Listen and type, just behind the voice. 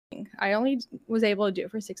I only was able to do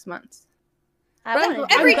it for 6 months. Every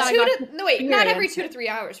 2 to 3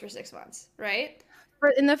 hours for 6 months, right?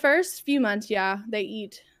 In the first few months, yeah, they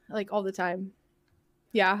eat like all the time.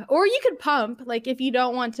 Yeah, or you could pump. Like if you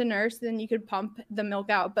don't want to nurse, then you could pump the milk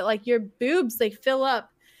out. But like your boobs, they fill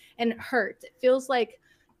up and it hurts. It feels like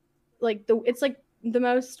it's like the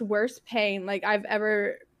most worst pain like I've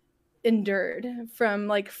ever endured from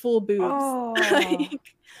like full boobs like,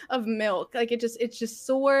 of milk. Like it's just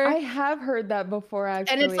sore. I have heard that before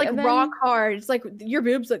actually. And it's like rock hard. It's like your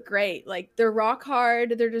boobs look great. Like they're rock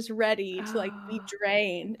hard. They're just ready to like be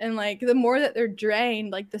drained. And like the more that they're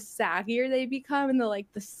drained, like the saggier they become and the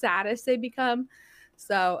saddest they become.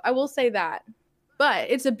 So I will say that. But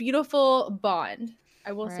it's a beautiful bond.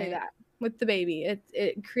 I will say that with the baby.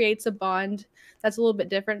 It creates a bond that's a little bit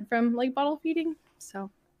different from like bottle feeding. So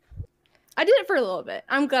I did it for a little bit.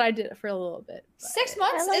 I'm glad I did it for a little bit. 6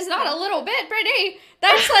 months is not a little bit, Brittany.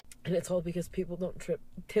 That's like. And it's all because people don't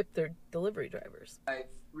tip their delivery drivers. I've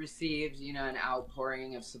received, you know, an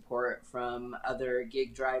outpouring of support from other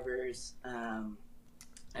gig drivers.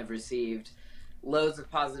 I've received loads of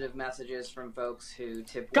positive messages from folks who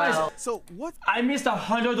tip well. Guys, so what? I missed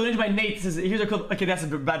 100 donated by Nate. Says, here's a cool. Okay, that's a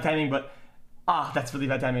bad timing, but that's really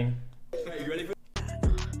bad timing. Hey, you ready for?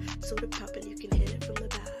 So the poppin', you can hit it from the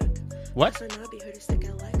back. What?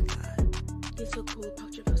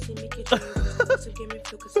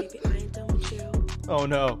 Oh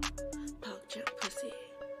no. PogChamp pussy.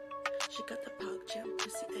 She got the PogChamp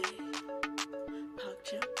pussy,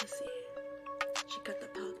 PogChamp pussy. She got the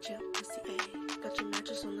PogChamp pussy, Got your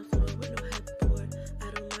mattress on the floor with no headboard.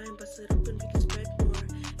 I don't mind, bust it open, we can spread more.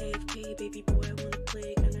 AFK, baby boy, I wanna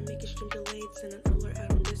play. Gonna make it stream delayed, send an alert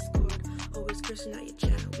out on Discord. Always cursing at your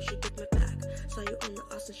chat, wish you did my back. Saw you on the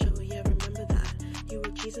Austin show, yeah, remember that. You were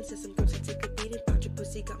cheesing, said some girls, I take a beating. Thought your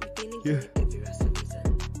pussy got me feeling. Yeah. Give your ass a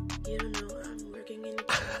reason. You don't know, I'm working in the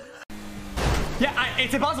yeah,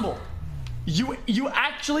 it's impossible. You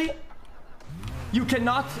actually, you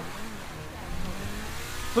cannot.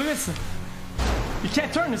 Look at this. You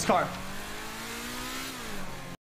can't turn this car.